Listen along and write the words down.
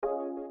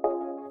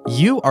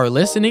You are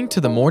listening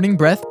to the Morning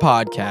Breath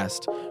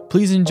Podcast.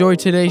 Please enjoy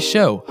today's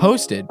show,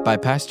 hosted by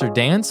Pastor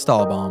Dan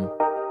Stahlbaum.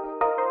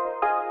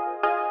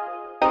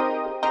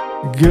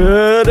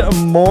 Good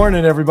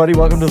morning, everybody.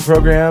 Welcome to the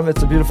program.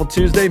 It's a beautiful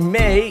Tuesday,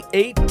 May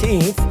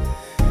 18th,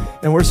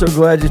 and we're so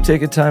glad you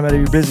take a time out of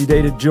your busy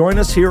day to join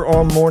us here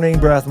on Morning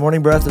Breath.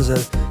 Morning Breath is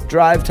a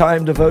drive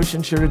time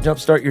devotion sure to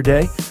jumpstart your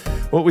day.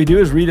 What we do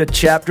is read a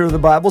chapter of the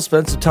Bible,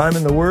 spend some time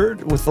in the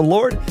Word with the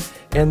Lord,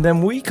 and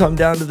then we come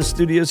down to the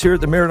studios here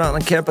at the Merritt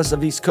Island campus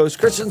of East Coast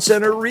Christian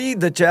Center, read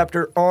the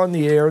chapter on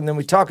the air, and then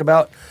we talk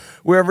about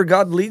wherever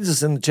God leads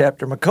us in the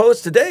chapter. My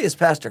co-host today is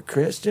Pastor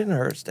Christian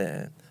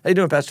Hurston. How you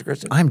doing, Pastor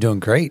Christian? I'm doing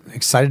great.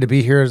 Excited to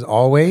be here as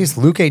always.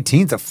 Luke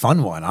 18's a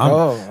fun one.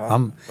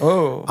 I'm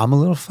a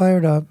little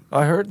fired up.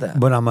 I heard that.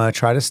 But I'm going to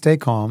try to stay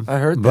calm. I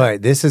heard that.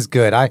 But this is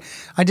good. I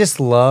just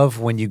love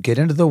when you get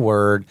into the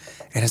Word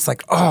and it's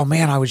like, oh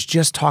man, I was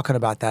just talking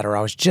about that, or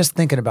I was just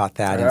thinking about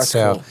that. Yeah, and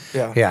so,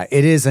 cool. yeah,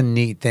 it is a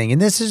neat thing.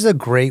 And this is a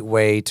great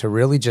way to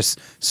really just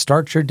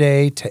start your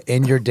day, to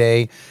end your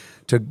day,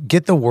 to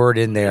get the Word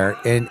in there,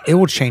 and it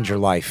will change your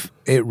life.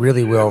 It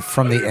really will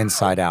from the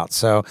inside out.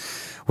 So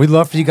we'd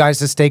love for you guys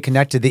to stay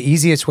connected. The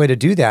easiest way to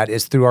do that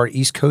is through our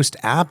East Coast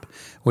app,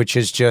 which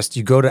is just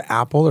you go to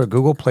Apple or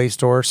Google Play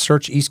Store,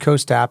 search East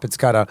Coast app. It's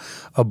got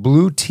a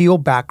blue teal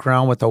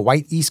background with a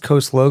white East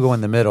Coast logo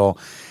in the middle.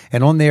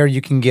 And on there,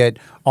 you can get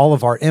all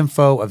of our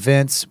info,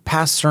 events,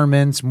 past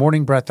sermons,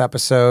 Morning Breath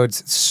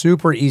episodes. It's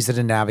super easy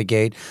to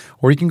navigate.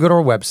 Or you can go to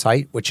our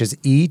website, which is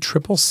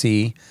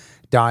eCCC.us,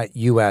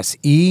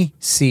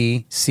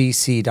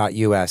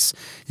 eccc.us.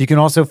 You can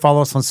also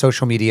follow us on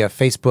social media,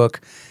 Facebook,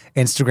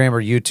 Instagram,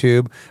 or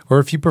YouTube. Or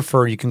if you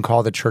prefer, you can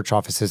call the church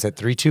offices at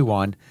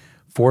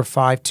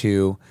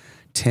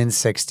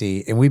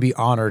 321-452-1060. And we'd be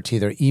honored to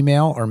either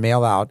email or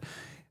mail out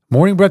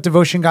Morning Breath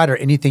Devotion Guide or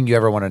anything you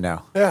ever want to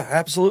know. Yeah,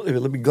 absolutely.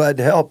 We'll be glad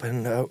to help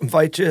and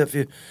invite you if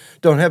you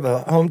don't have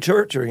a home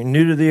church or you're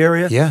new to the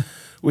area. Yeah.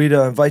 We'd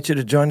invite you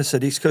to join us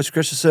at East Coast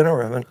Christian Center.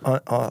 We're having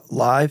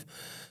live,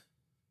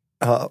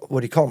 what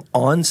do you call them,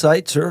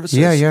 on-site services?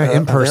 Yeah,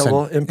 in-person.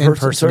 Available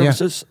in-person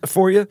services yeah.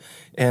 for you.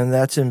 And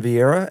that's in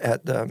Viera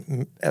at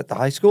the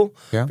high school,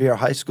 yeah. Viera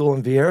High School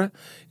in Viera.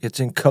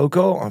 It's in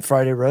Cocoa on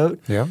Friday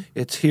Road. Yeah.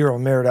 It's here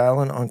on Merritt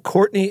Island on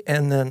Courtney,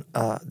 and then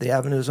the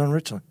avenues on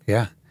Richland.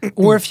 Yeah.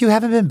 Or if you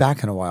haven't been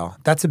back in a while,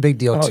 that's a big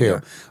deal too.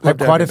 Yeah. I have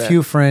quite a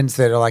few friends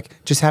that are like,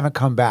 just haven't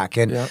come back.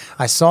 And yeah.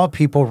 I saw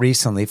people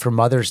recently for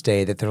Mother's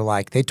Day that they're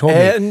like, they told me.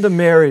 And the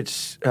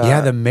marriage.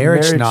 The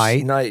marriage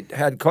night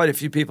had quite a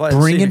few people.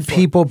 Bringing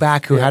people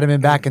back who hadn't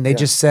been back. And they yeah.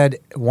 just said,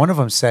 one of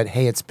them said,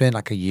 hey, it's been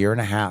like a year and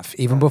a half.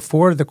 Even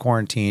before the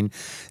quarantine,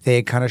 they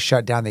had kind of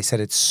shut down. They said,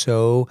 it's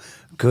so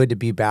good to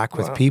be back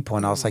with people.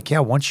 And I was like,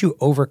 yeah, once you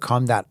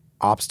overcome that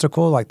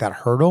obstacle, like that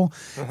hurdle,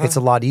 it's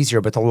a lot easier.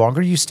 But the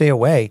longer you stay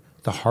away,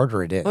 the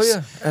harder it is. Oh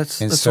yeah, that's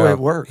the way it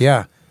works.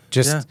 Yeah,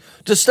 just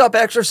stop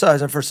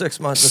exercising for 6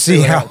 months.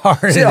 See how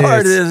hard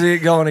it is to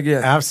get going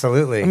again.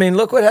 Absolutely. I mean,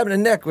 look what happened to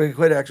Nick when he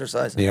quit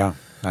exercising. Yeah,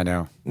 I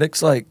know.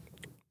 Nick's like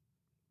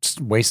just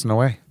wasting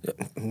away.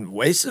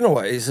 Wasting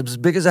away. He's as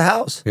big as a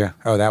house. Yeah.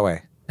 Oh, that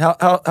way.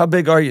 How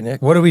big are you,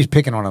 Nick? What are we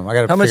picking on him? I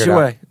got to. How much you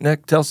weigh,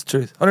 Nick? Tell us the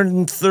truth.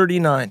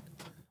 139.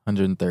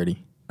 130.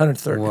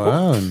 130.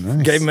 Whoa,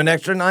 nice. Gave him an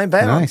extra 9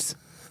 pounds.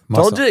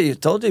 Nice.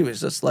 Told you he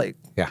was just like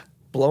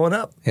blowing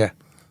up. Yeah.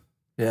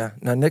 Yeah.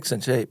 Now Nick's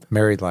in shape.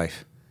 Married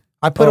life.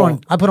 I put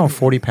on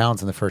 40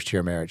 pounds in the first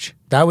year of marriage.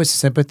 That was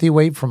sympathy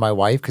weight for my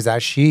wife because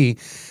as she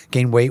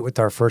gained weight with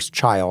our first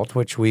child,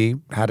 which we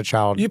had a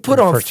child. You put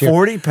on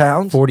 40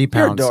 pounds? 40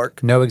 pounds. You're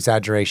dark. No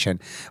exaggeration.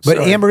 But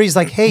Anne Marie's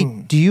like, hey,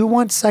 do you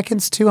want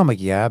seconds too? I'm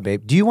like, yeah,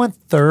 babe. Do you want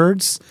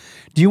thirds?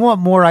 Do you want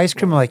more ice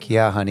cream? I'm like,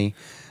 yeah, honey.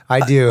 I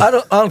do. I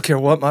don't care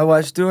what my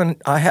wife's doing.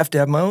 I have to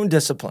have my own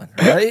discipline,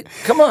 right?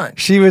 Come on.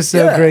 She was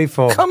so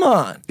grateful. Come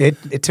on.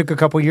 It took a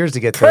couple years to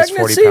get those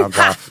 40 pounds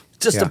off.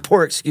 Just a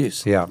poor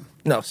excuse. Yeah.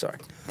 No, sorry.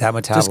 That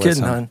metabolism. Just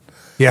kidding, hon.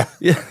 Yeah.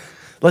 Yeah.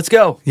 Let's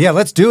go. Yeah,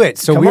 let's do it.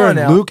 So we're in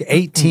now. Luke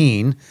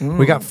 18.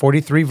 We got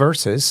 43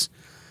 verses.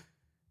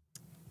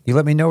 You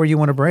let me know where you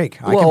want to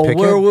break. I can pick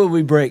where it. will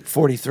we break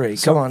 43?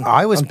 So Come on.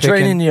 I'm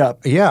training you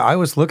up. Yeah, I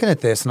was looking at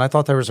this, and I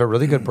thought there was a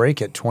really good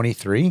break at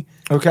 23.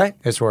 Okay.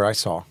 Is where I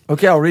saw.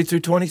 Okay, I'll read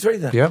through 23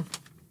 then. Yep.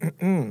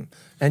 And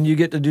you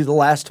get to do the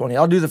last 20.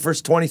 I'll do the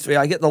first 23.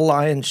 I get the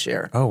lion's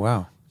share. Oh,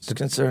 wow. It's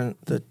concerned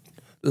the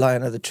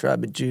Lion of the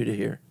tribe of Judah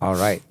here. All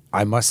right.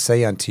 I must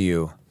say unto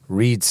you,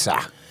 read,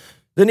 sah.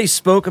 Then he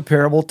spoke a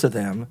parable to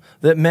them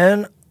that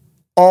men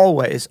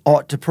always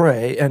ought to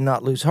pray and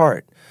not lose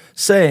heart,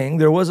 saying,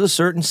 There was in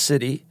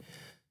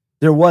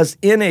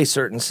a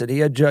certain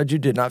city a judge who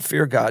did not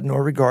fear God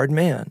nor regard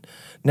man.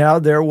 Now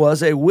there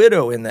was a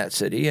widow in that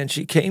city, and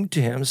she came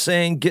to him,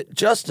 saying, Get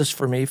justice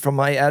for me from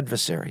my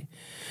adversary.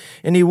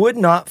 And he would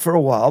not for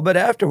a while, but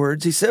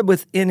afterwards he said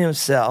within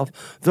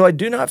himself, Though I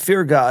do not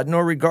fear God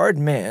nor regard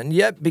man,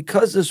 yet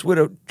because this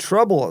widow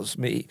troubles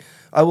me,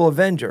 I will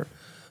avenge her,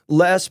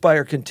 lest by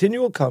her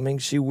continual coming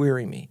she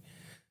weary me.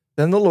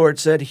 Then the Lord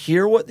said,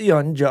 Hear what the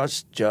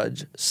unjust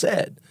judge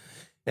said.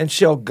 And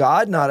shall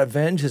God not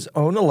avenge his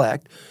own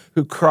elect,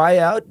 who cry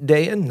out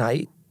day and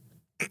night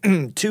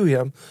to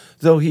him,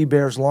 though he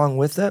bears long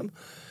with them?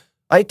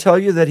 I tell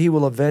you that he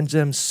will avenge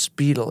them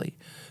speedily.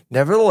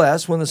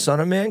 Nevertheless, when the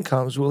Son of Man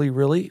comes, will he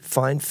really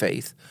find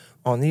faith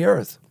on the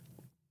earth?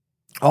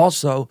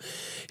 Also,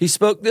 he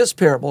spoke this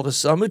parable to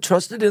some who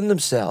trusted in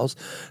themselves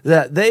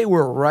that they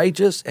were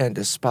righteous and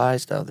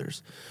despised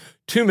others.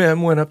 2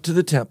 men went up to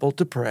the temple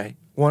to pray,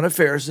 one a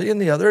Pharisee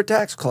and the other a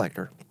tax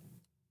collector.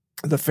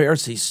 The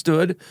Pharisee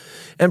stood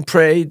and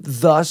prayed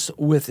thus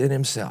within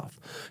himself: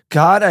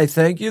 God, I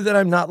thank you that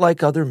I'm not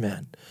like other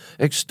men,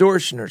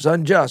 extortioners,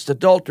 unjust,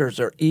 adulterers,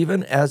 or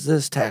even as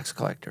this tax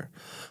collector.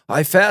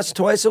 I fast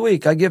twice a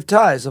week. I give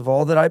tithes of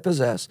all that I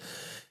possess.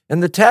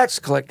 And the tax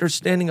collector,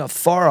 standing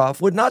afar off,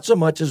 would not so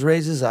much as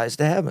raise his eyes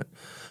to heaven,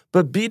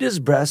 but beat his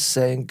breast,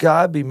 saying,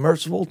 God, be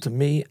merciful to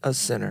me, a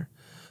sinner.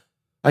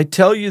 I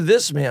tell you,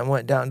 this man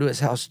went down to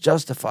his house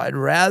justified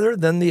rather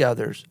than the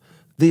other.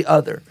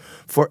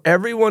 For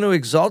everyone who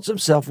exalts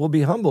himself will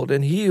be humbled,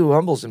 and he who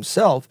humbles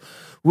himself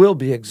will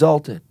be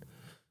exalted.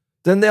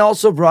 Then they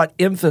also brought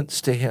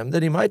infants to him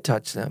that he might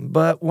touch them.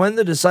 But when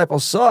the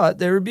disciples saw it,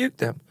 they rebuked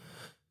them.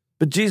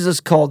 But Jesus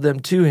called them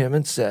to him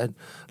and said,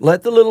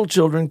 Let the little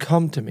children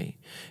come to me,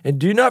 and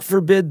do not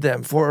forbid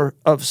them, for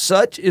of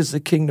such is the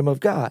kingdom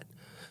of God.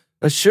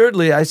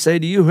 Assuredly, I say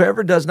to you,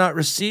 whoever does not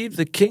receive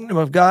the kingdom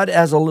of God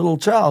as a little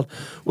child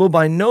will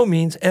by no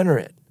means enter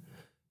it.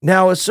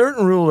 Now a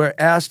certain ruler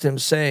asked him,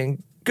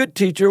 saying, Good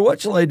teacher, what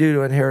shall I do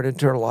to inherit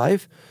eternal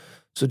life?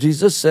 So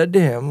Jesus said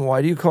to him,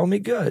 Why do you call me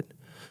good?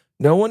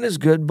 No one is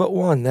good but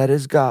one, that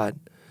is God.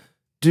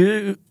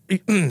 You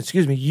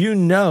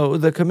know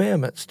the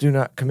commandments. Do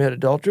not commit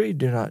adultery,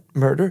 do not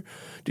murder,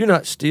 do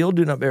not steal,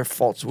 do not bear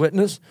false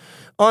witness,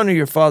 honor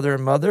your father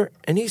and mother.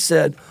 And he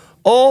said,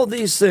 All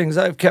these things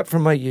I have kept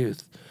from my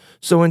youth.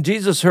 So when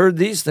Jesus heard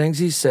these things,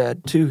 he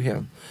said to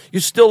him,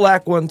 You still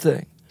lack one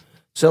thing.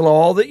 Sell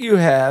all that you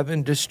have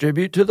and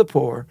distribute to the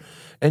poor,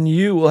 and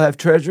you will have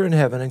treasure in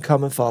heaven, and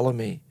come and follow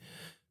me.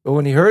 But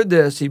when he heard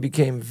this, he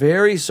became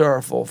very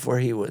sorrowful, for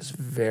he was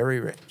very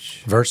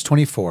rich. Verse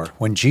 24,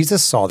 when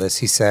Jesus saw this,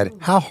 he said,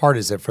 How hard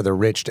is it for the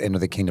rich to enter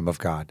the kingdom of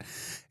God?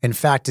 In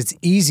fact, it's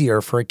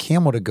easier for a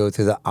camel to go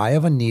through the eye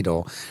of a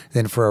needle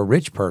than for a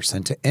rich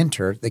person to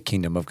enter the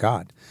kingdom of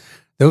God.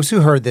 Those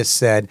who heard this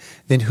said,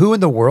 Then who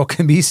in the world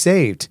can be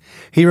saved?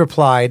 He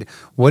replied,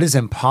 What is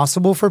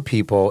impossible for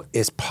people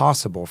is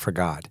possible for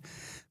God.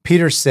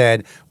 Peter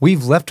said,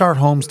 We've left our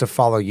homes to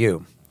follow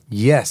you.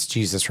 Yes,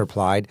 Jesus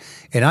replied,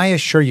 and I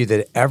assure you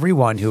that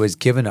everyone who has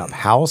given up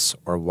house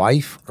or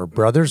wife or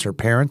brothers or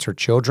parents or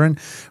children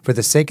for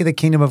the sake of the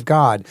kingdom of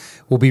God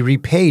will be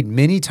repaid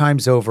many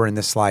times over in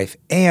this life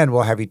and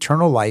will have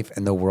eternal life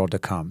in the world to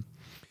come.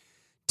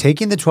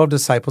 Taking the 12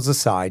 disciples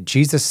aside,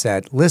 Jesus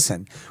said,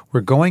 Listen, we're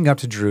going up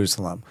to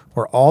Jerusalem,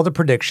 where all the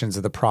predictions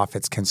of the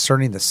prophets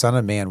concerning the Son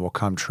of Man will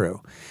come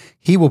true.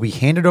 He will be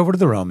handed over to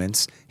the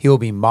Romans. He will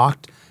be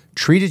mocked,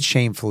 treated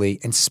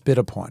shamefully, and spit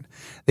upon.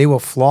 They will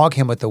flog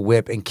him with a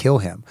whip and kill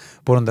him,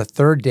 but on the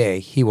third day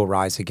he will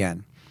rise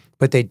again.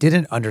 But they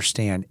didn't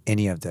understand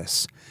any of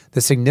this.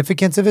 The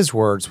significance of his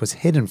words was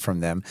hidden from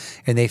them,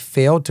 and they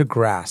failed to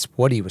grasp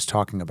what he was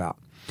talking about.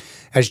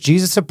 As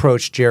Jesus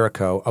approached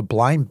Jericho, a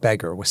blind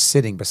beggar was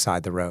sitting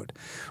beside the road.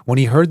 When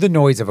he heard the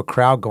noise of a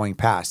crowd going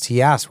past,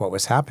 he asked what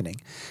was happening.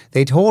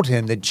 They told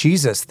him that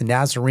Jesus the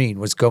Nazarene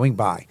was going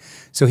by.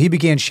 So he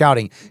began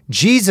shouting,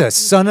 Jesus,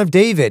 Son of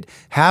David,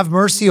 have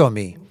mercy on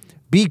me.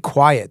 Be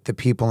quiet, the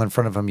people in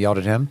front of him yelled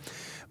at him.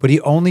 But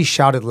he only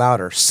shouted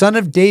louder, Son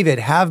of David,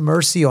 have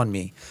mercy on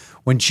me.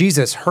 When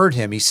Jesus heard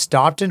him, he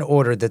stopped and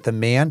ordered that the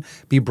man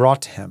be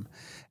brought to him.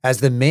 As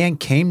the man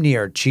came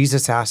near,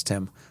 Jesus asked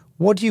him,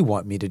 What do you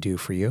want me to do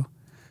for you?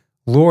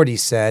 Lord, he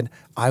said,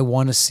 I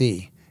want to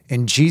see.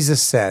 And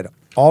Jesus said,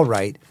 All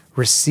right,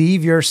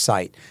 receive your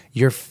sight.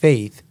 Your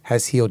faith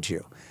has healed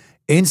you.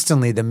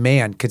 Instantly, the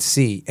man could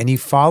see, and he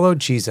followed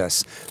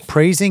Jesus,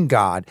 praising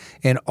God,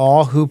 and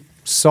all who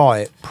saw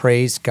it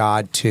praised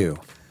God too.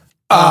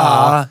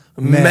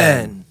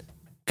 Amen.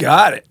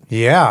 Got it.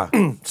 Yeah,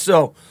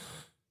 So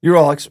you're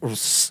all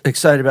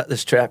excited about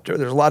this chapter.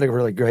 There's a lot of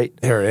really great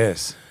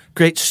is.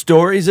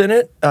 stories in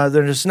it.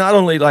 There's not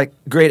only like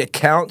great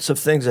accounts of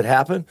things that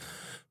happen,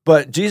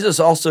 but Jesus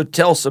also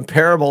tells some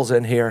parables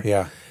in here.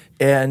 Yeah.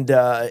 And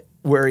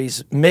where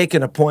he's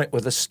making a point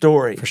with a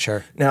story. For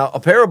sure. Now, a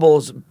parable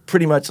is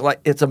pretty much like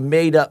it's a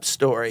made-up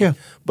story, Yeah.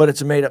 but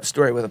it's a made-up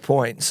story with a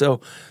point.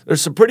 So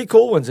there's some pretty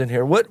cool ones in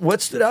here.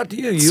 What stood out to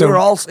you? You So were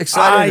all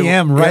excited. I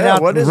am right Yeah,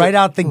 what is it?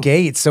 out the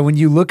gate. So when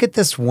you look at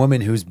this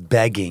woman who's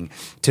begging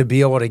to be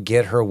able to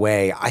get her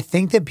way, I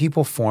think that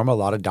people form a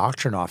lot of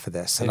doctrine off of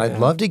this. And I'd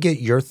love to get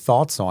your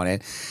thoughts on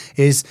it.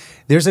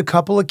 There's a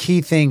couple of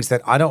key things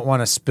that I don't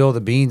want to spill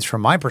the beans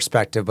from my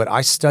perspective, but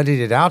I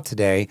studied it out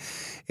today,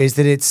 is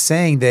that it's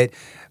saying that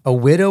a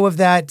widow of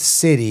that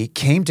city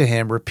came to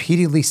him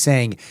repeatedly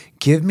saying,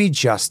 Give me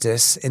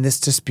justice in this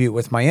dispute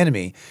with my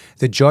enemy.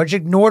 The judge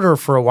ignored her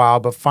for a while,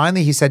 but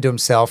finally he said to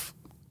himself,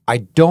 I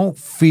don't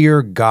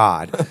fear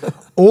God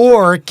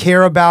or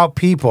care about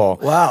people.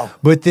 Wow.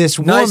 But this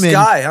Nice woman,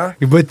 guy, huh?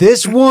 But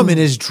this woman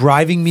is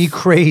driving me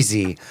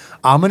crazy.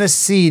 I'm going to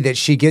see that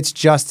she gets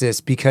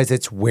justice because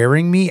it's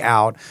wearing me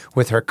out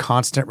with her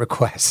constant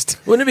request.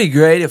 Wouldn't it be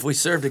great if we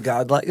served a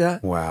God like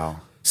that?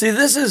 Wow. See,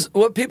 this is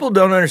what people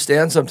don't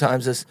understand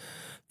sometimes is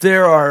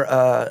there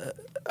are,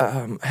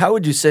 how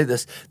would you say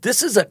this?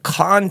 This is a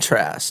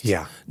contrast,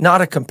 Yeah.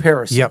 not a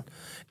comparison. Yep.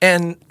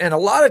 And a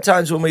lot of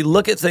times when we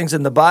look at things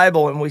in the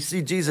Bible and we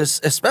see Jesus,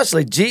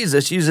 especially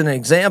Jesus, using an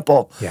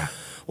example, Yeah.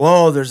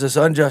 whoa, there's this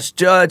unjust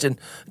judge, and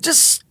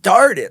just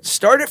start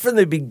it from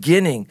the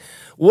beginning.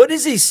 What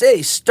does he say?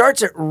 He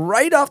starts it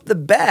right off the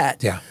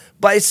bat. Yeah.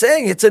 By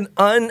saying it's an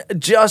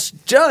unjust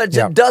judge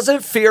Yeah. that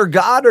doesn't fear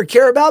God or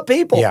care about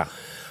people. Yeah.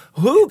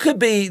 Who could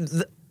be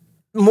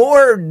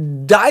more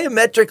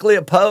diametrically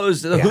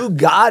opposed to who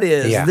God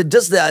is? Yeah. The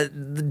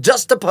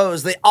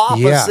juxtapose, the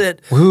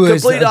opposite. Who is a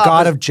complete God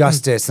opposite. of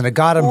justice and a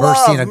God of Love,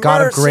 mercy and a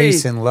God of mercy.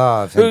 grace and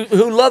love. And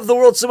Who loved the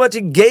world so much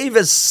he gave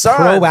his son.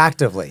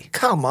 proactively.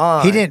 Come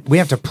on. He didn't. We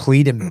have to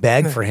plead and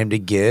beg for him to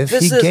give.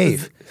 He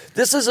gave.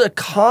 This is a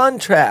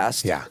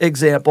contrast Yeah.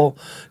 example,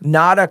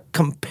 not a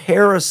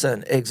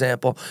comparison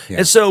example. Yeah.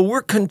 And so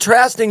we're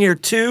contrasting here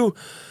two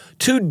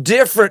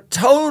different,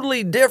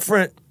 totally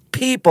different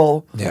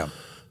people Yeah.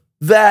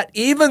 that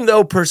even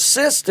though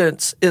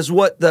persistence is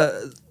what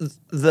the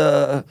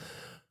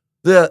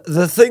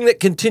thing that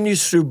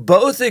continues through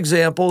both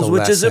examples, The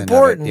which is lesson of it,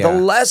 important. yeah. The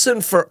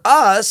lesson for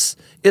us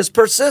is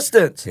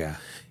persistence. Yeah.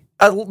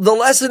 The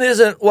lesson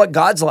isn't what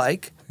God's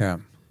like. Yeah.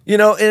 You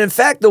know, and in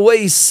fact, the way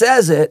he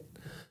says it,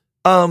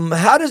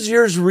 how does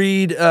yours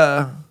read?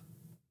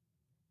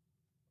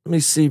 Let me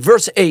see,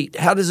 verse 8.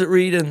 How does it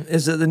read? And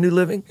is it the New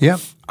Living? Yep.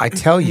 I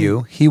tell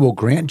you, he will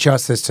grant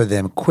justice to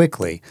them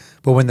quickly.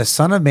 But when the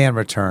Son of Man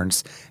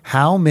returns,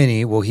 how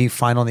many will he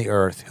find on the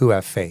earth who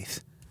have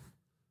faith?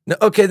 No,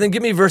 okay, then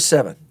give me verse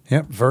 7.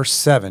 Yep. Verse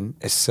 7,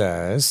 it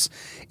says,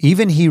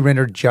 even he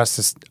rendered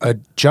a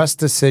just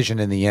decision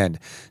in the end.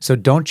 So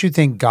don't you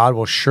think God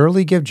will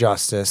surely give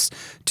justice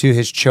to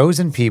his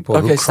chosen people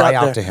who cry stop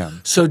out there. to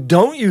him? So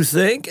don't you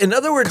think? In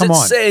other words, Come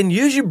it's on. saying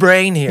use your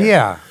brain here.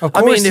 Yeah, of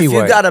I course mean, if he you've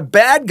would. got a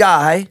bad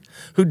guy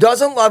who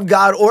doesn't love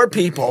God or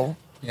people,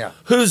 Yeah.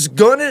 who's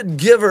going to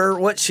give her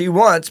what she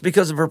wants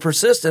because of her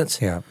persistence,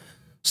 Yeah.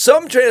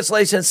 some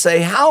translations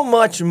say, how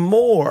much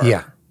more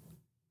Yeah.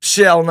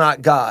 shall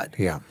not God?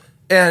 Yeah.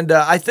 And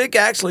I think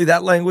actually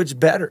that language is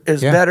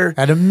better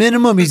At a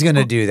minimum, he's going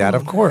to do that,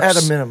 of course.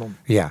 at a minimum.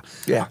 Yeah.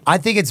 Yeah. I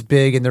think it's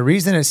big. And the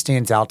reason it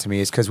stands out to me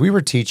is because we were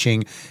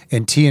teaching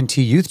in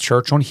TNT Youth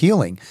Church on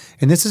healing.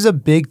 And this is a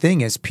big thing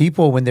is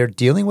people, when they're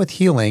dealing with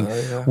healing,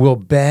 will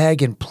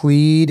beg and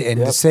plead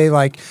and say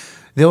like,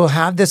 they'll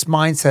have this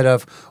mindset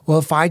of, well,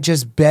 if I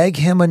just beg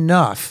him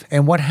enough.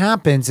 And what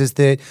happens is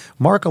that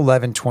Mark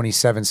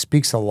 11:27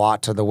 speaks a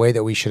lot to the way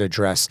that we should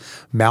address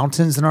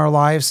mountains in our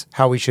lives,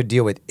 how we should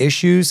deal with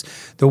issues.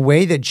 The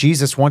way that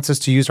Jesus wants us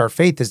to use our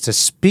faith is to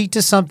speak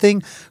to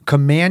something,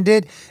 command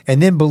it,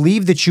 and then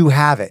believe that you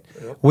have it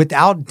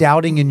without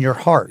doubting in your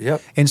heart.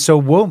 Yep. And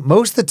so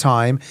most of the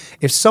time,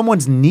 if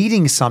someone's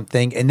needing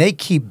something and they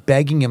keep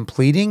begging and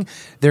pleading,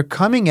 they're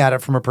coming at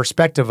it from a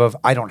perspective of,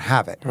 I don't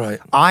have it. Right.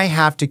 I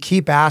have to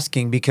keep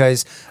asking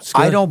because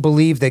I don't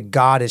believe that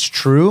God is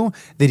true,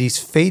 that he's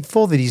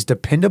faithful, that he's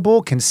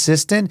dependable,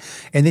 consistent,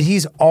 and that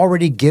he's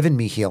already given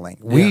me healing.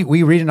 We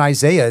read in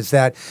Isaiah is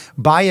that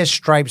by his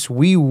stripes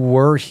we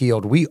were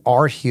healed. We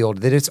are healed,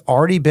 that it's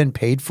already been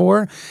paid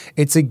for.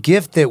 It's a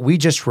gift that we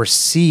just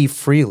receive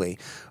freely.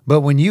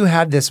 But when you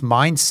have this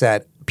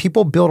mindset,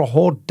 people build a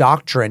whole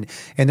doctrine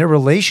and their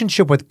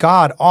relationship with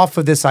God off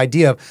of this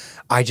idea of,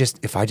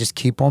 if I just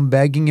keep on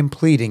begging and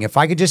pleading, if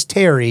I could just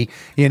tarry,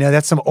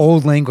 that's some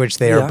old language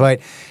there, Yeah. but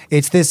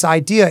it's this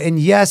idea. And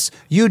yes,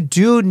 you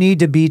do need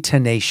to be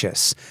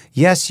tenacious.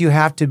 Yes, you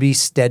have to be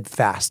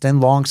steadfast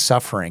and long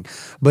suffering,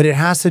 but it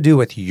has to do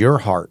with your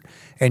heart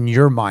and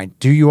your mind.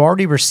 Do you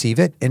already receive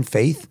it in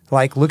faith?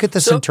 Like, look at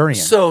the centurion.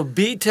 So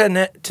be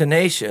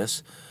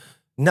tenacious,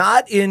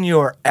 not in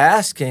your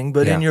asking,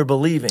 but in your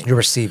believing. You're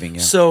receiving,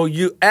 yeah. So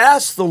you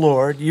ask the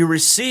Lord, you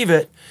receive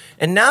it,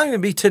 and now I'm going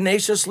to be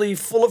tenaciously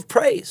full of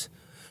praise.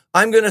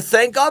 I'm going to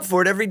thank God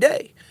for it every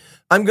day.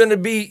 I'm going to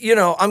be,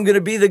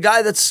 the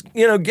guy that's,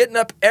 getting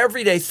up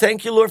every day.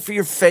 Thank you, Lord, for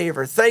your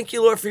favor. Thank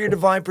you, Lord, for your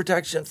divine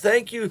protection.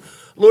 Thank you,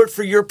 Lord,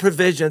 for your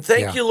provision.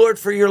 Thank you, Lord,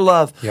 for your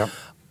love. Yep.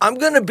 I'm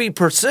going to be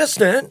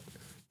persistent.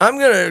 I'm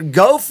going to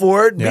go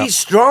for it, Yeah. be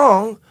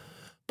strong,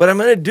 but I'm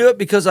going to do it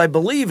because I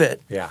believe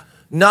it. Yeah.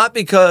 Not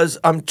because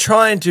I'm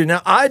trying to.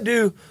 Now, I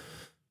do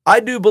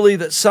believe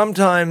that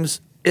sometimes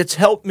it's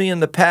helped me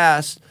in the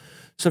past.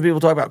 Some people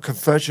talk about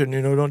confession,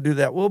 don't do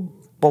that. Well,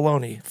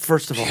 baloney,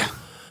 first of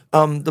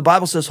all. The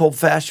Bible says hold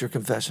fast your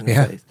confession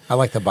of faith. I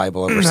like the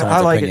Bible over someone's I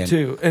like opinion. it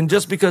too. And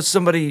just because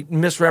somebody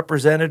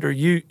misrepresented or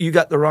you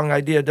got the wrong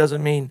idea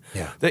doesn't mean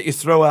that you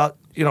throw out,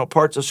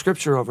 parts of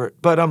Scripture over it.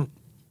 But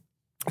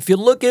if you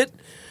look at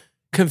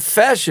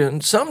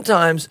confession,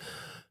 sometimes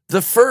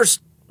the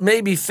first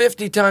maybe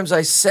 50 times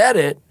I said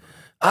it,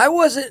 I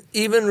wasn't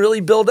even really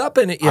built up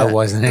in it yet. I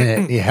wasn't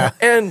in it. Yeah.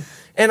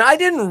 And I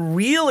didn't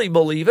really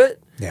believe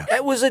it. Yeah.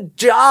 It was a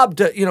job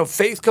to,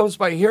 faith comes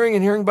by hearing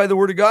and hearing by the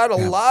word of God. A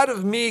lot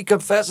of me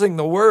confessing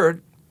the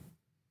word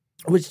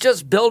was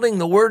just building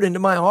the word into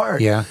my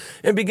heart. Yeah.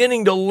 And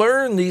beginning to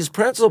learn these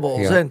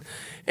principles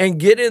and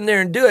get in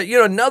there and do it.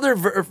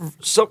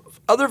 Some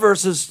other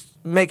verses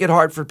make it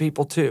hard for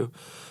people too.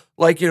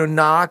 Like,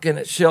 knock and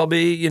it shall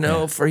be,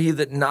 for he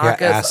that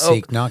knocketh. Ask,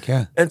 seek, knock,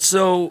 yeah. And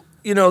so,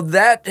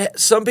 that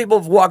some people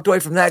have walked away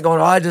from that going,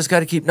 I just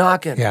got to keep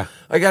knocking. Yeah.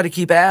 I got to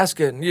keep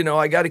asking,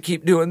 I got to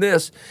keep doing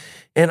this.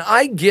 And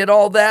I get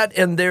all that.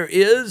 And there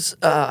is,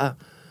 I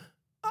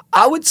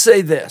would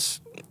say this,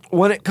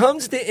 when it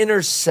comes to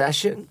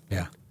intercession,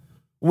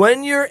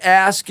 when you're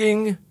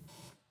asking,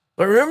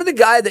 remember the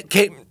guy that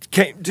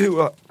came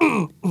to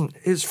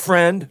his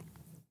friend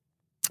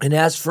and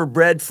asked for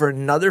bread for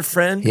another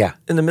friend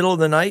in the middle of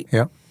the night?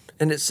 Yeah.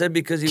 And it said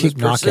because he Keep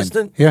was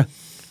persistent? Knocking. Yeah.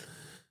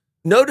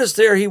 Notice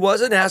there, he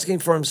wasn't asking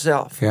for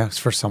himself. Yeah, it's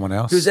for someone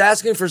else. He was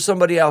asking for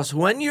somebody else.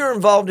 When you're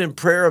involved in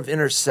prayer of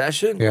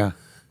intercession,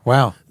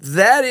 wow,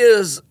 that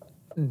is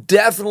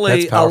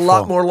definitely a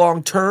lot more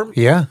long-term.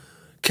 Yeah.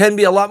 Can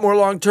be a lot more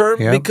long-term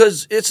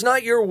because it's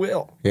not your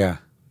will. Yeah.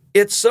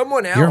 It's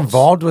someone else. You're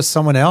involved with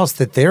someone else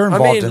that they're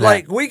involved in.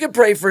 Like we could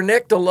pray for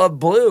Nick to love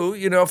blue,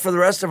 for the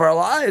rest of our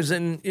lives.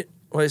 And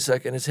wait a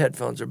second, his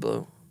headphones are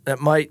blue. We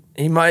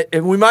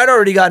might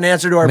already got an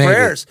answer to our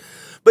prayers.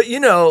 But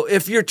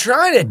if you're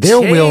trying to their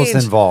change will's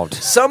involved,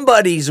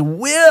 somebody's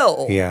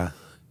will,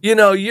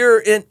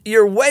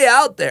 you're way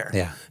out there.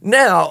 Yeah.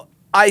 Now,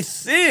 I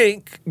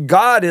think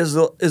God is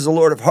the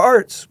Lord of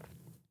hearts.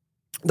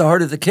 The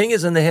heart of the king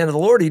is in the hand of the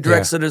Lord. He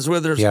directs it as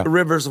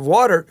rivers of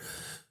water.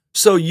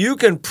 So you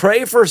can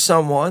pray for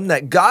someone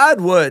that God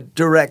would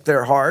direct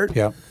their heart.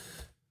 Yeah.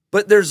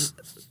 But there's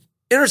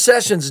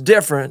intercession's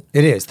different.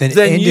 It is than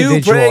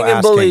you praying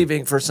and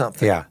believing for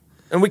something. Yeah.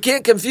 And we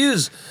can't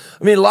confuse.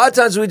 A lot of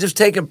times we just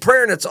take in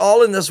prayer and it's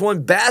all in this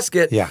one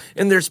basket. Yeah.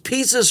 And there's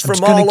pieces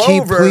from all over. I'm just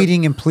going to keep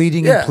pleading and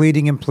pleading and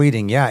pleading and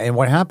pleading. Yeah. And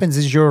what happens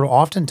is you're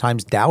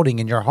oftentimes doubting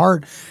in your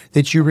heart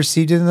that you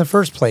received it in the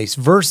first place.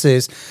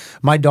 Versus,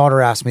 my daughter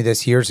asked me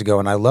this years ago,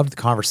 and I loved the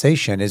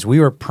conversation, as we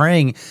were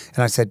praying,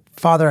 and I said,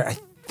 Father, I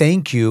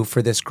thank you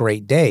for this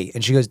great day.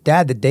 And she goes,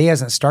 Dad, the day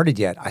hasn't started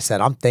yet. I said,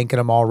 I'm thanking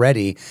him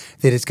already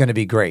that it's going to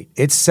be great.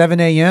 It's 7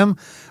 a.m.,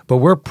 but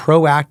we're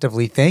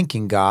proactively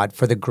thanking God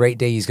for the great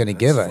day he's going to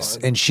give us.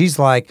 And she's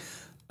like,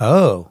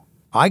 oh,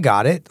 I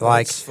got it.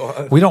 Like,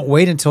 we don't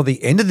wait until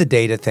the end of the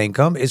day to thank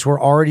him.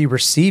 We're already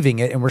receiving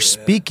it, and we're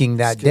speaking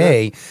that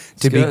day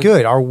to be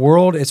good. Our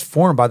world is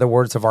formed by the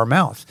words of our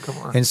mouth.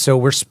 And so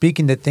we're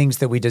speaking the things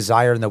that we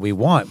desire and that we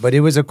want. But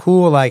it was a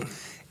cool,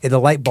 the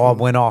light bulb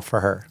went off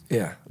for her.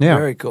 Yeah.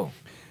 Very cool.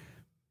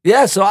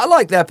 Yeah, so I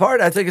like that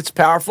part. I think it's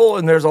powerful,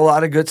 and there's a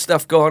lot of good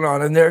stuff going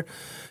on in there.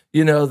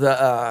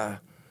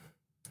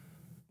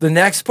 The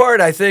next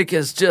part I think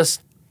is just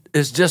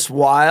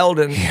wild.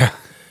 And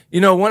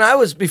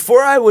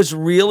before I was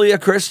really a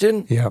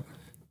Christian,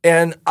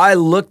 and I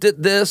looked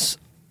at this,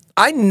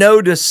 I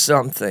noticed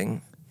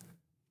something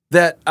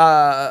that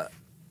that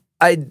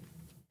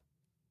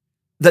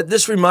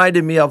this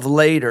reminded me of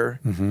later.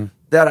 Mm-hmm.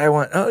 That I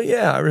went, oh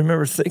yeah, I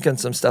remember thinking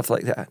some stuff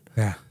like that.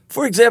 Yeah.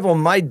 For example,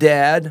 my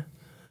dad,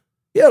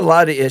 he had a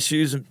lot of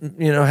issues,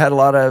 had a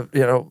lot of,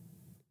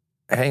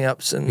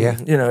 hang-ups, and,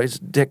 he's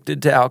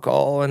addicted to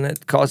alcohol, and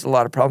it caused a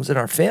lot of problems in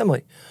our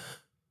family.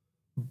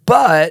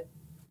 But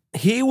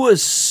he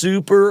was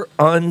super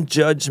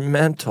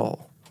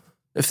unjudgmental,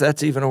 if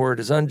that's even a word,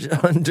 is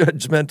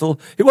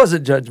unjudgmental. He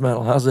wasn't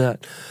judgmental. How's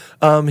that?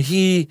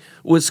 He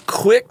was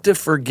quick to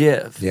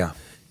forgive. Yeah.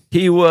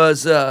 He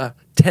was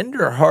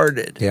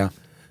tender-hearted. Yeah.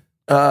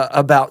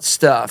 About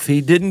stuff.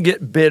 He didn't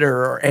get bitter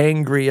or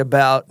angry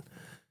about,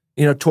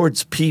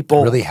 towards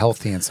people. Really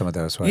healthy in some of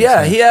those ways.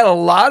 Yeah, he had a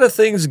lot of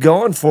things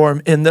going for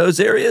him in those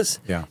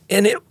areas. Yeah.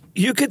 And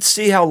you could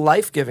see how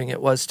life-giving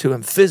it was to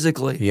him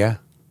physically. Yeah.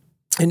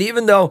 And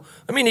even though,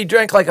 he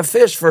drank like a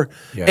fish for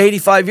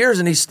 85 years,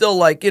 and he's still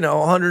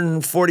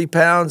 140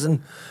 pounds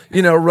and,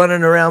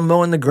 running around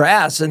mowing the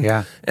grass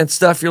and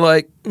stuff. You're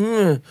like,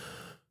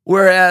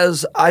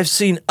 Whereas I've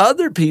seen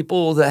other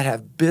people that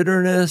have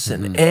bitterness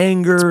and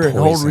anger and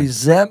hold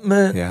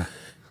resentment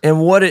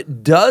and what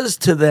it does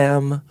to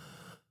them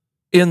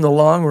in the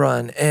long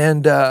run.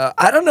 And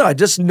I don't know, I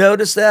just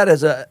noticed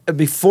that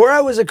before I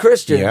was a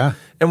Christian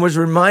and was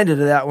reminded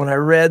of that when I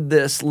read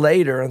this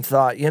later and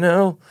thought,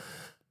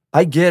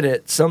 I get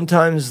it.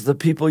 Sometimes the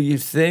people you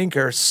think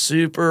are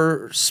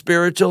super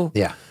spiritual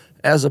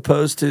as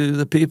opposed to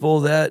the people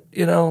that,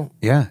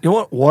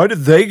 why did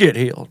they get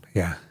healed?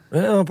 Yeah.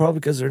 Well, probably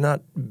because they're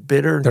not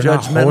bitter and they're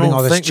judgmental. Not holding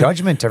all this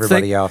judgment to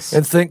everybody else.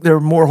 And think they're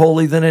more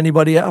holy than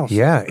anybody else.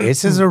 Yeah,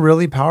 this is a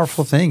really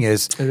powerful thing.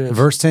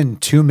 Verse 10,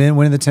 2 men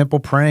went in the temple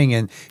praying,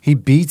 and he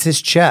beats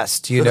his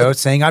chest,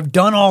 saying, I've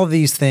done all of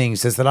these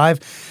things. Is that I'm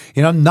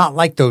not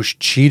like those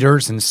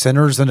cheaters and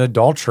sinners and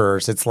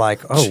adulterers. It's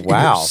like, oh, cheaters,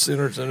 wow.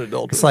 Sinners and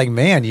adulterers. It's like,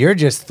 man, you're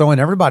just throwing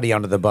everybody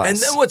under the bus. And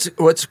then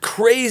what's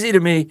crazy to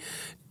me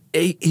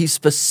he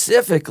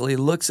specifically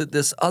looks at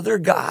this other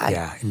guy.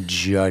 Yeah, and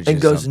judges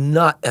and goes, him.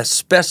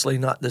 especially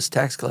not this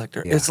tax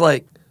collector. Yeah. It's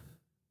like,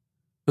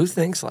 who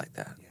thinks like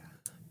that?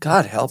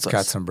 God help us.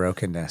 Got some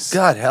brokenness.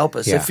 God help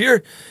us. Yeah.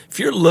 If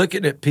you're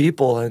looking at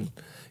people and,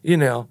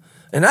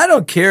 and I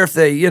don't care if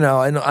they, and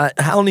I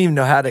don't even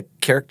know how to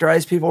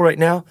characterize people right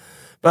now,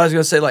 but I was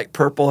going to say like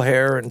purple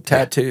hair and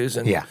tattoos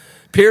and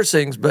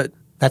piercings, but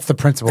That's the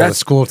principle of the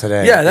school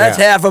today. yeah, that's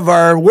half of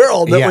our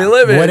world that we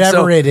live in. Whatever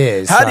So it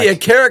is. How do you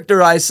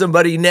characterize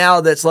somebody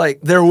now that's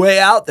like they're way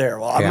out there?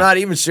 Well, I'm Yeah. not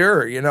even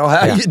sure,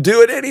 how you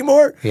do it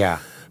anymore. Yeah.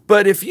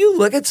 But if you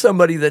look at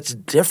somebody that's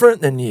different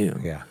than you,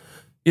 Yeah.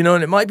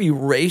 and it might be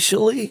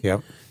racially,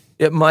 Yep.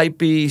 it might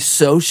be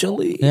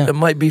socially, Yeah. it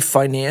might be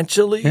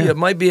financially, it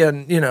might be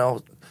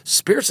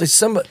spiritually.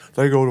 Somebody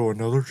they go to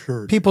another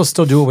church. People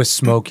still do it with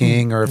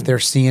smoking, or if they're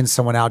seeing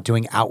someone out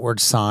doing outward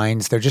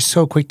signs, they're just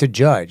so quick to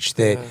judge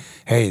that,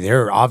 hey,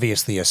 they're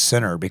obviously a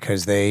sinner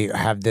because they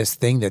have this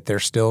thing that they're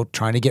still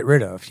trying to get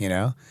rid of,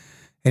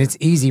 And it's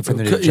easy for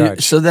them to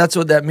judge. So that's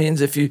what that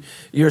means. If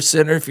you're a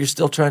sinner, if you're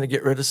still trying to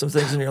get rid of some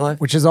things in your life.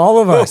 Which is all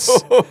of us.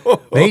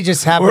 They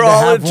just happen We're to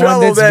all have in one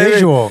trouble, that's baby.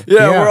 visual.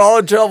 Yeah, we're all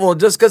in trouble.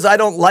 Just because I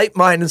don't light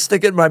mine and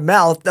stick it in my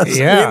mouth doesn't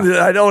mean that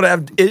I don't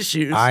have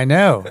issues. I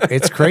know.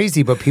 It's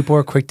crazy, but people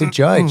are quick to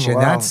judge. And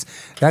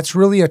that's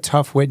really a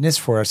tough witness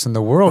for us in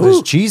the world.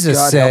 As Jesus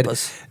God said, help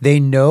us. they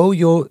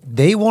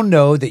will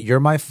know that you're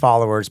my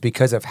followers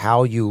because of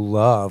how you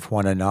love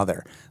one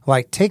another.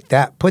 Like, take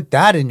that, put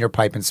that in your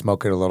pipe and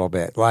smoke it a little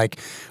bit. Like,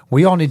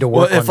 we all need to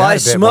work on that a bit more. If I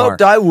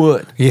smoked, I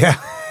would. Yeah.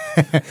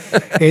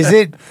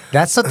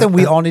 That's something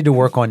we all need to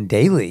work on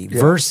daily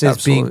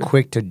versus being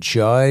quick to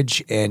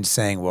judge and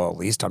saying, well, at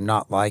least I'm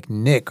not like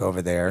Nick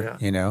over there,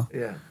 Yeah.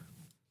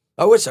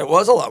 I wish I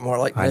was a lot more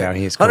like I Nick. know,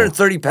 he's cool.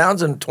 130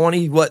 pounds and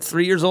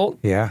 3 years old?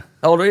 Yeah.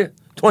 How old are you?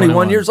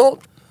 21 years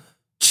old?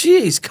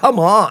 Jeez, come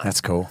on.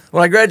 That's cool.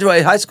 When I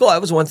graduated high school, I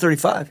was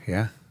 135.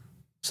 Yeah.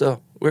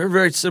 So we were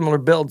very similar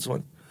builds.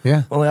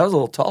 Yeah. Only I was a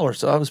little taller,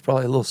 so I was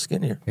probably a little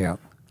skinnier. Yeah.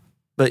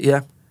 But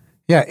yeah.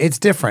 Yeah, it's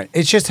different.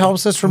 It just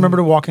helps us remember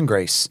to walk in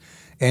grace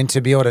and to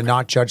be able to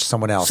not judge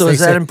someone else. So They is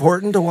that say-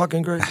 important to walk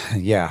in grace?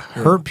 Yeah.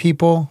 Hurt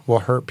people will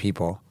hurt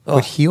people,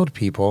 but healed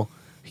people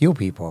heal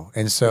people.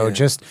 And so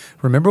just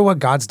remember what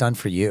God's done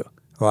for you.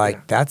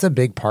 Like, that's a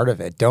big part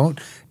of it. Don't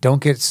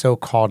get so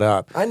caught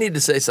up. I need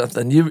to say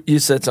something. You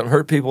said something.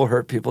 Hurt people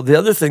hurt people. The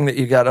other thing that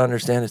you got to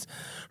understand is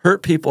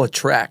hurt people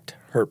attract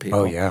hurt people.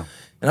 Oh, yeah.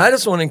 And I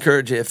just want to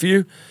encourage you, if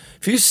you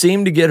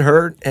seem to get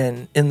hurt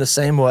and in the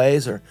same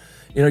ways, or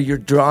you're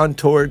drawn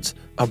towards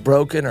a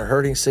broken or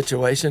hurting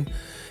situation,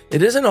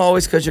 it isn't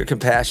always because you're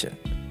compassionate.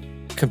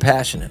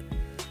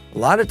 A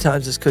lot of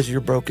times it's because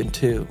you're broken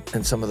too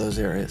in some of those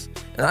areas.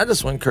 And I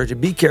just want to encourage you,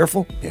 be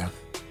careful. Yeah.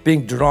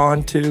 Being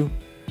drawn to,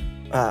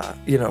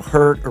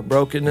 hurt or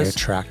brokenness.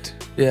 They attract.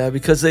 Yeah,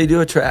 because they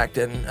do attract,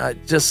 and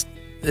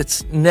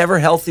it's never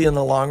healthy in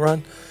the long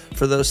run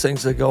for those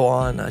things to go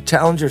on.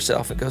 Challenge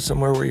yourself and go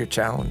somewhere where you're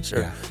challenged,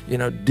 or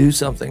do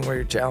something where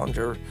you're challenged,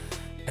 or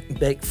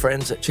make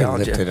friends that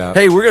challenge you. lift it up.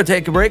 Hey, we're going to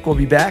take a break. We'll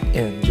be back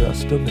in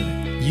just a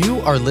minute. You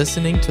are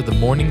listening to the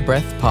Morning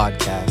Breath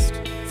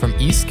podcast from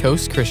East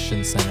Coast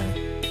Christian Center.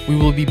 We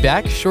will be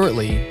back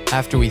shortly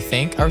after we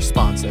thank our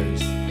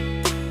sponsors.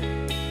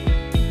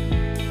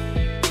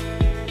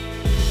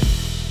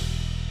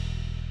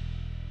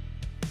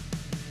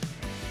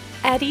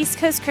 At East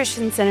Coast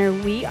Christian Center,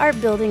 we are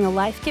building a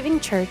life-giving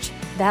church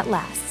that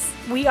lasts.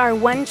 We are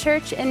one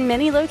church in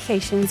many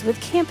locations with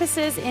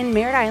campuses in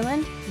Merritt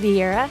Island,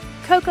 Vieira,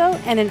 Cocoa,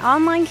 and an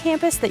online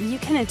campus that you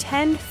can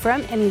attend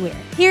from anywhere.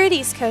 Here at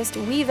East Coast,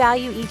 we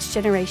value each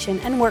generation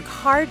and work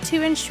hard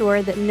to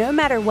ensure that no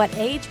matter what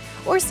age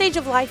or stage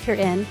of life you're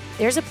in,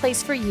 there's a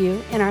place for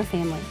you in our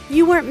family.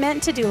 You weren't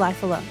meant to do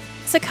life alone,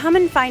 so come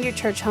and find your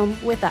church home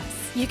with us.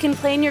 You can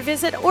plan your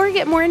visit or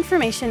get more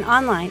information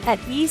online at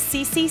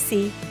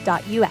eccc.us.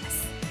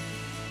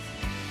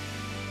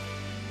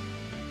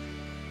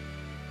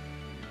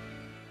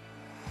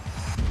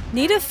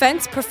 Need a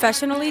fence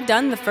professionally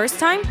done the first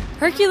time?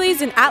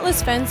 Hercules and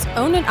Atlas Fence,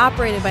 owned and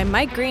operated by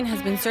Mike Green,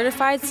 has been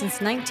certified since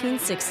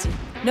 1960.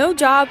 No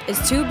job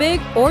is too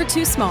big or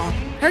too small.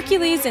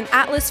 Hercules and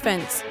Atlas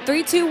Fence,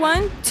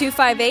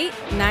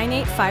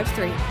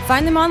 321-258-9853.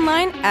 Find them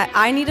online at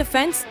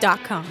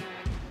ineedafence.com.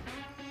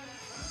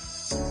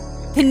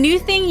 The New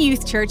Thing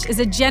Youth Church is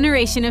a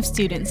generation of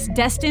students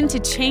destined to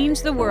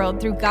change the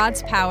world through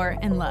God's power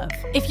and love.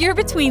 If you're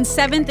between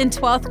 7th and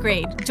 12th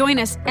grade, join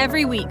us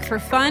every week for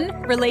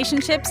fun,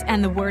 relationships,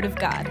 and the Word of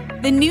God.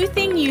 The New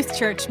Thing Youth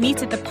Church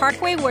meets at the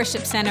Parkway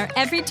Worship Center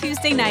every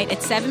Tuesday night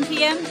at 7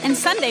 p.m. and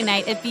Sunday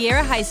night at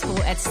Vieira High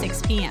School at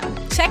 6 p.m.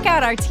 Check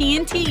out our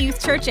TNT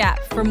Youth Church app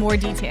for more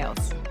details.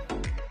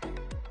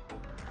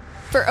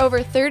 For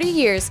over 30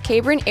 years,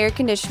 Cabron Air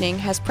Conditioning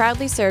has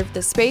proudly served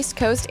the Space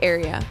Coast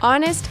area.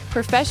 Honest,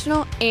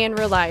 professional, and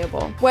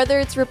reliable. Whether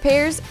it's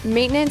repairs,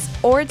 maintenance,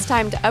 or it's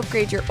time to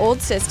upgrade your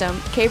old system,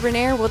 Cabron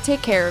Air will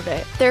take care of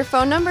it. Their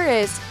phone number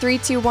is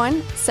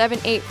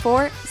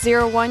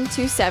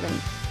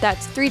 321-784-0127.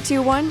 That's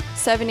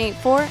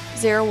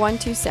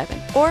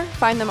 321-784-0127. Or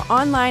find them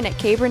online at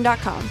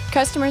cabron.com.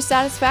 Customer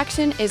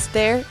satisfaction is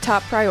their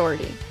top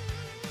priority.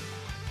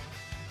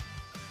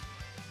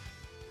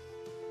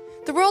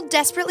 The world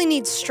desperately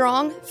needs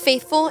strong,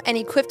 faithful, and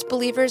equipped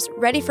believers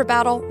ready for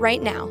battle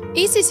right now.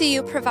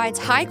 ECCU provides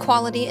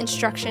high-quality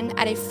instruction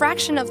at a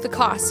fraction of the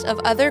cost of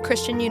other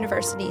Christian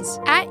universities.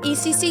 At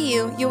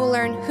ECCU, you will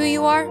learn who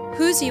you are,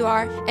 whose you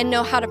are, and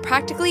know how to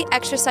practically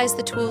exercise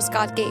the tools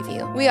God gave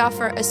you. We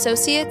offer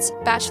associates,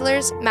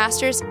 bachelor's,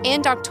 master's,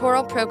 and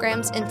doctoral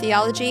programs in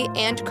theology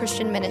and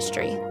Christian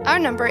ministry. Our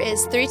number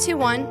is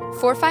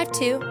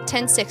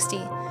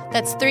 321-452-1060.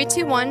 That's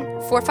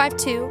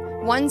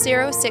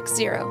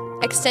 321-452-1060.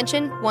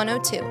 Extension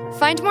 102.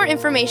 Find more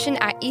information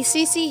at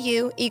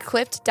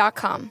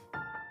eccuequipped.com.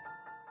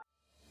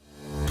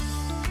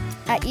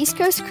 At East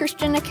Coast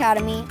Christian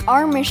Academy,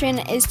 our mission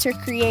is to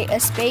create a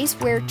space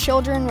where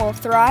children will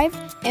thrive,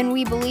 and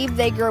we believe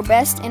they grow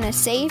best in a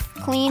safe,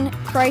 clean,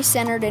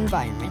 Christ-centered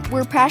environment.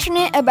 We're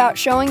passionate about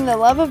showing the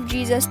love of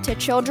Jesus to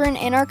children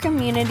in our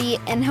community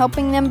and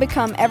helping them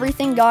become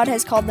everything God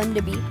has called them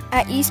to be.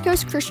 At East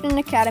Coast Christian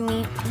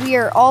Academy, we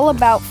are all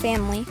about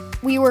family.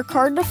 We work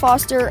hard to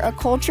foster a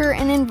culture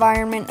and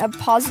environment of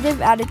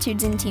positive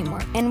attitudes and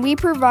teamwork, and we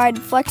provide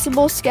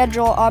flexible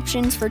schedule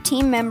options for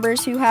team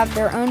members who have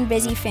their own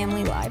busy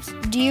family lives.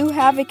 Do you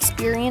have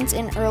experience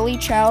in early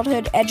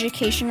childhood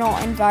educational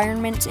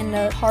environments and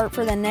a heart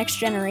for the next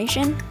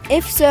generation?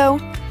 If so,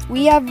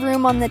 we have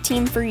room on the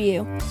team for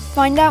you.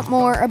 Find out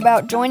more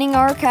about joining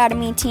our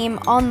Academy team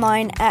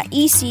online at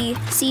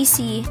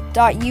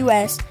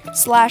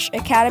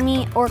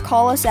eccc.us/academy or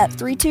call us at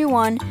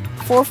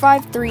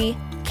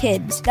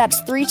 321-453-KIDS.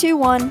 That's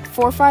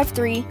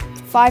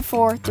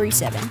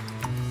 321-453-5437.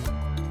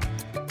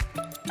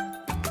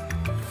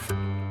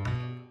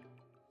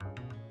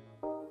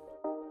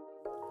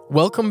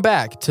 Welcome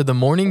back to the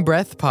Morning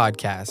Breath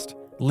podcast.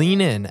 Lean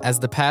in as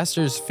the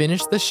pastors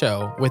finish the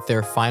show with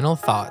their final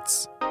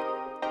thoughts.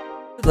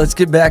 Let's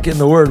get back in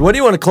the Word. What do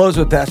you want to close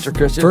with, Pastor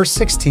Christian? Verse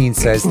 16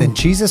 says, Then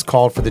Jesus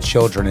called for the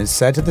children and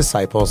said to the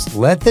disciples,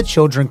 Let the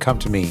children come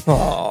to me.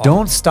 Aww.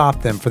 Don't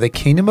stop them, for the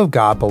kingdom of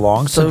God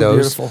belongs to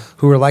those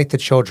who are like the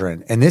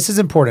children. And this is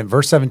important.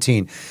 Verse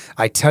 17,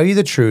 I tell you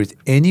the truth,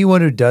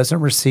 anyone who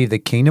doesn't receive the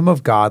kingdom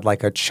of God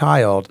like a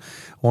child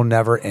will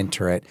never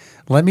enter it.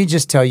 Let me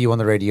just tell you on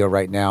the radio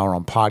right now or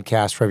on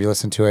podcast, wherever you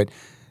listen to it,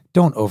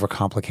 don't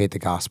overcomplicate the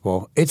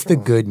gospel. It's the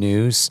good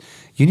news.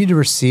 You need to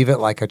receive it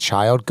like a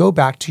child. Go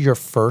back to your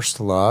first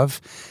love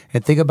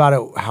and think about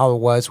it, how it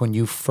was when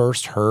you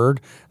first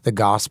heard the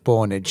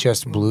gospel and it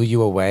just blew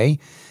you away.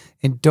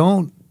 And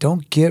don't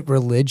get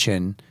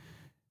religion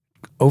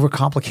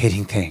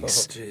overcomplicating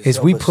things.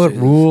 We put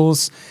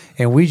rules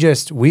and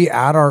we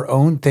add our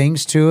own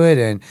things to it,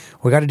 and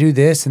we got to do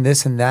this and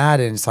this and that,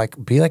 and it's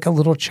like, be like a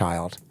little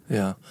child.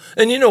 Yeah.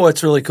 And you know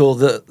what's really cool?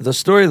 The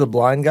story of the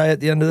blind guy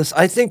at the end of this,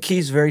 I think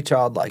he's very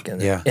childlike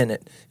in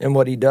it, in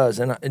what he does.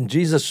 And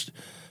Jesus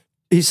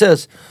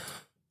says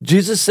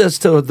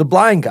to the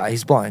blind guy,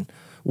 he's blind,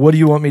 what do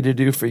you want me to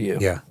do for you?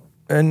 Yeah.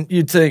 And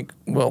you'd think,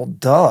 well,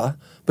 duh.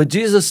 But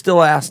Jesus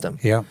still asked him.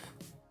 Yeah.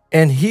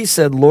 And he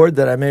said, Lord,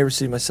 that I may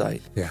receive my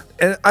sight. Yeah.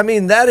 And I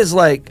mean, that's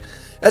like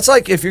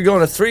if you're going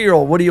to a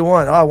 3-year-old, what do you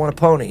want? Oh, I want a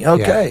pony.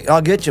 Okay,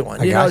 I'll get you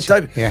one. Yeah.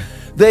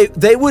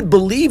 They would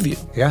believe you.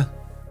 Yeah.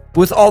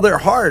 With all their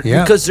heart,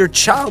 yeah, because they're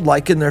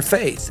childlike in their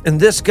faith. And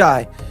this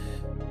guy,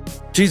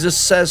 Jesus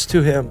says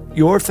to him,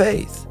 your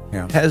faith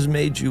has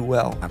made you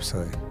well.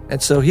 Absolutely.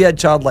 And so he had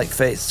childlike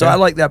faith. So I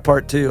like that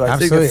part too. I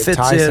think it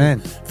fits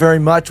in very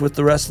much with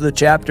the rest of the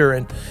chapter.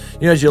 And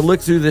as you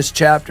look through this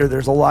chapter,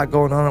 there's a lot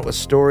going on with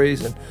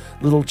stories and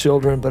little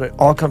children, but it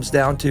all comes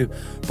down to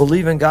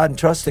believe in God and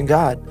trust in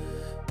God,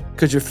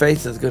 because your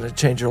faith is going to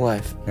change your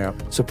life. Yeah.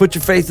 So put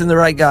your faith in the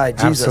right guy,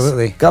 Jesus.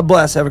 Absolutely. God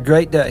bless. Have a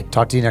great day.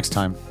 Talk to you next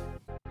time.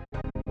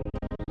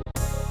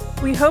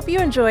 We hope you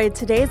enjoyed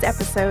today's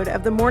episode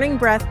of the Morning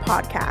Breath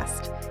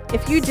podcast.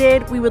 If you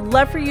did, we would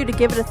love for you to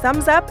give it a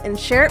thumbs up and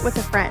share it with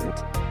a friend.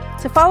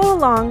 To follow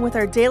along with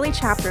our daily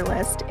chapter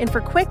list and for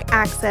quick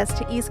access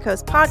to East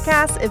Coast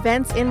podcasts,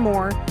 events, and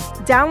more,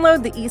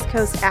 download the East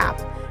Coast app.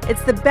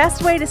 It's the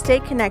best way to stay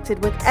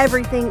connected with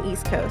everything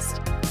East Coast.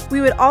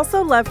 We would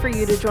also love for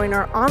you to join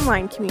our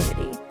online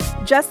community.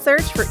 Just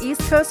search for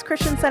East Coast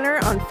Christian Center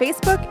on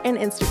Facebook and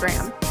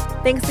Instagram.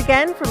 Thanks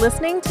again for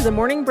listening to the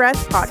Morning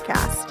Breath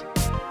podcast.